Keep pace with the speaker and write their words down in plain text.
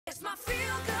my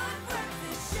feel-good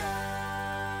breakfast show.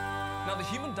 Now, the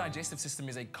human digestive system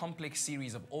is a complex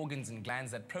series of organs and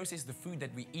glands that process the food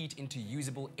that we eat into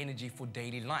usable energy for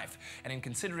daily life. And in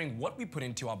considering what we put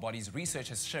into our bodies, research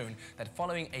has shown that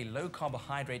following a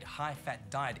low-carbohydrate, high-fat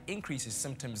diet increases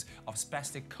symptoms of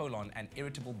spastic colon and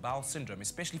irritable bowel syndrome,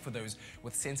 especially for those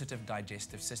with sensitive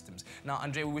digestive systems. Now,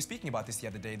 Andrea, we were speaking about this the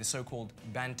other day, the so-called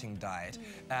Banting diet.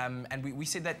 And we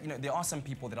said that, you know, there are some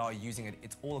people that are using it.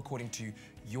 It's all according to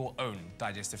your own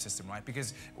digestive system, right?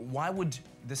 Because why would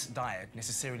this diet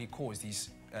necessarily cause these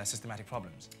systematic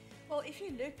problems? Well, if you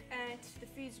look at the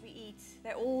foods we eat,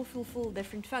 they all fulfill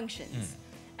different functions.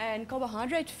 And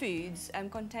carbohydrate foods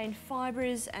contain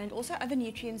fibers and also other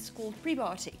nutrients called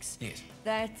prebiotics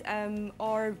that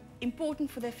are important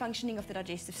for the functioning of the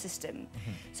digestive system.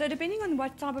 So depending on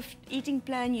what type of eating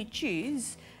plan you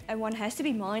choose, one has to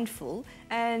be mindful.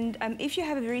 And if you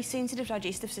have a very sensitive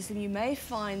digestive system, you may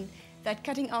find that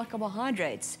cutting out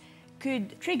carbohydrates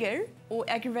could trigger or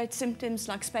aggravate symptoms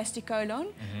like spastic colon,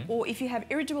 or if you have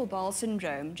irritable bowel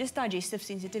syndrome, just digestive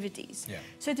sensitivities.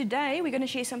 So today we're going to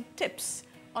share some tips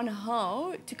on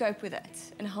how to cope with that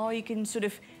and how you can sort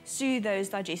of soothe those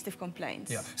digestive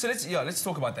complaints. So let's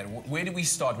talk about that. Where do we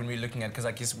start when we're looking at, because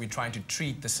I guess we're trying to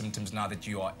treat the symptoms now that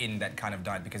you are in that kind of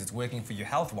diet because it's working for you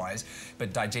health-wise,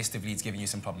 but digestively it's giving you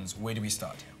some problems. Where do we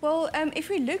start? Well, if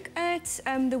we look at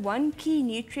the one key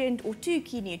nutrient or two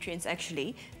key nutrients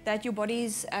actually that your body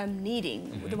is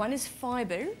needing, the one is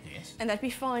fiber, and that we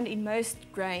find in most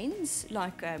grains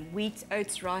like wheat,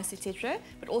 oats, rice, etc.,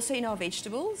 but also in our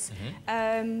vegetables.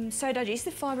 So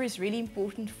digestive fiber is really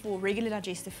important for regular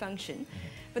digestive function.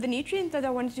 But the nutrient that I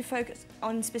wanted to focus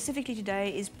on specifically today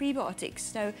is prebiotics.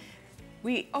 So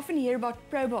we often hear about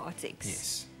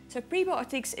probiotics. So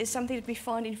prebiotics is something that we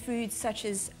find in foods such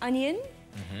as onion,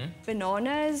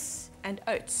 bananas, and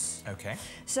oats.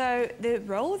 So the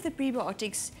role of the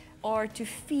prebiotics are to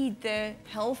feed the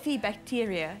healthy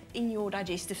bacteria in your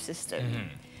digestive system.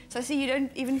 So I see you don't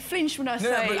even flinch when I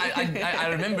say... No, but I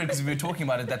remember, because we were talking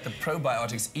about it, that the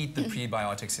probiotics eat the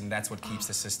prebiotics and that's what keeps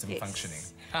the system functioning.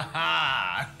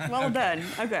 Well done.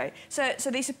 Okay. So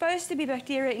there's supposed to be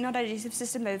bacteria in our digestive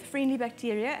system. They're friendly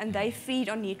bacteria and they feed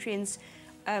on nutrients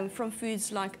from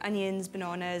foods like onions,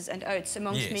 bananas and oats,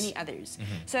 amongst many others.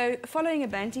 So following a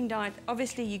Banting diet,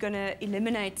 obviously you're going to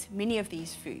eliminate many of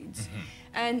these foods.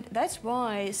 And that's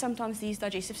why sometimes these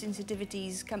digestive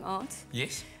sensitivities come out.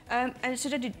 And so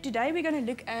today we're going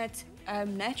to look at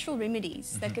natural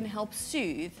remedies that can help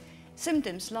soothe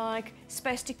symptoms like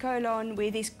spastic colon,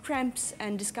 where there's cramps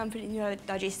and discomfort in your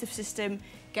digestive system,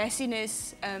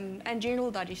 gassiness, and general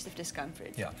digestive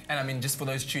discomfort. And I mean, just for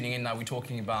those tuning in now, we're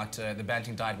talking about the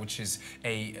Banting diet, which is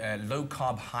a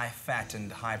low-carb, high-fat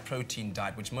and high-protein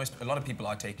diet, which a lot of people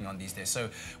are taking on these days. So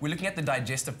we're looking at the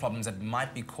digestive problems that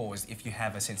might be caused if you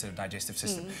have a sensitive digestive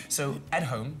system. So at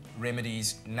home,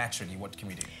 remedies, naturally, what can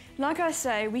we do? Like I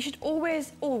say, we should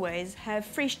always have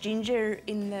fresh ginger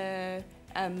in the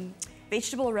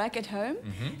vegetable rack at home.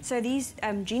 So these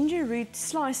ginger root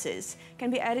slices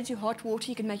can be added to hot water.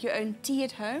 You can make your own tea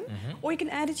at home, or you can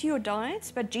add it to your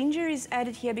diet. But ginger is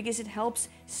added here because it helps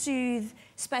soothe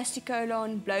spastic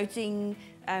colon, bloating,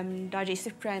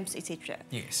 digestive cramps, etc.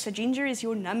 So ginger is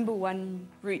your #1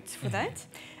 root for that.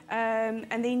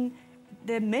 And then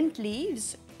the mint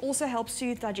leaves also help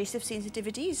soothe digestive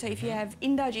sensitivity. So if you have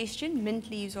indigestion, mint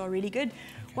leaves are really good.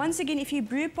 Once again, if you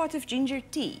brew a pot of ginger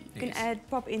tea, you can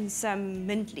pop in some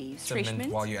mint leaves, fresh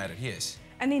mint. While you add it,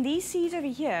 And then these seeds over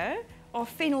here are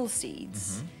fennel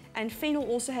seeds. And fennel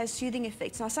also has soothing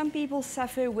effects. Now, some people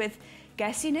suffer with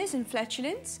gassiness and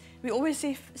flatulence. We always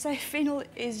say fennel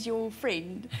is your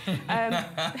friend.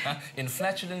 In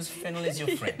flatulence, fennel is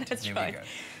your friend. That's right.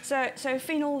 So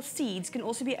fennel seeds can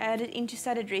also be added into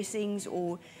salad dressings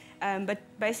or but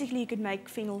basically you could make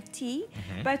fennel tea.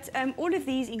 But all of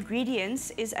these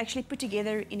ingredients is actually put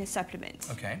together in a supplement.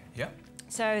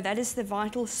 So that is the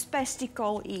Vital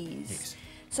Spasticol Ease.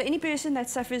 So any person that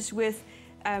suffers with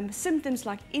symptoms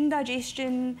like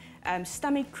indigestion,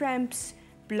 stomach cramps,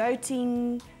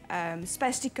 bloating,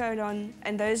 spastic colon,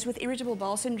 and those with irritable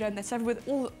bowel syndrome that suffer with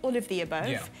all of the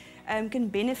above can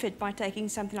benefit by taking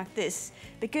something like this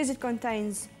because it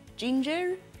contains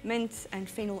ginger, mint and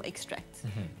fennel extract.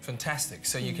 Fantastic.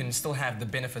 So you can still have the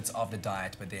benefits of the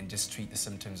diet, but then just treat the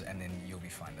symptoms and then you'll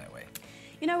be fine that way.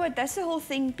 You know what, that's the whole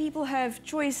thing. People have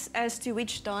choice as to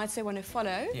which diets they want to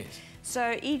follow.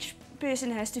 So each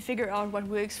person has to figure out what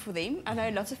works for them. I know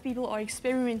lots of people are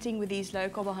experimenting with these low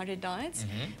carbohydrate diets,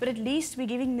 but at least we're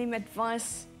giving them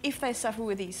advice if they suffer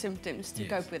with these symptoms to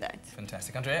cope with that.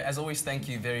 Fantastic. Andrea, as always, thank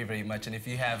you very, very much. And if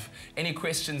you have any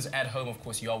questions at home, of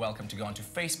course, you are welcome to go onto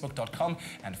facebook.com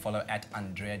and follow at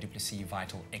Andrea du Plessis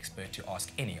Vital Expert to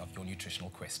ask any of your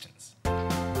nutritional questions.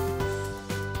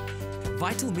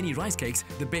 Vital Mini Rice Cakes,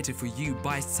 the better for you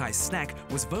bite-sized snack,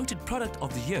 was voted Product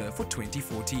of the Year for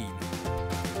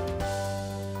 2014.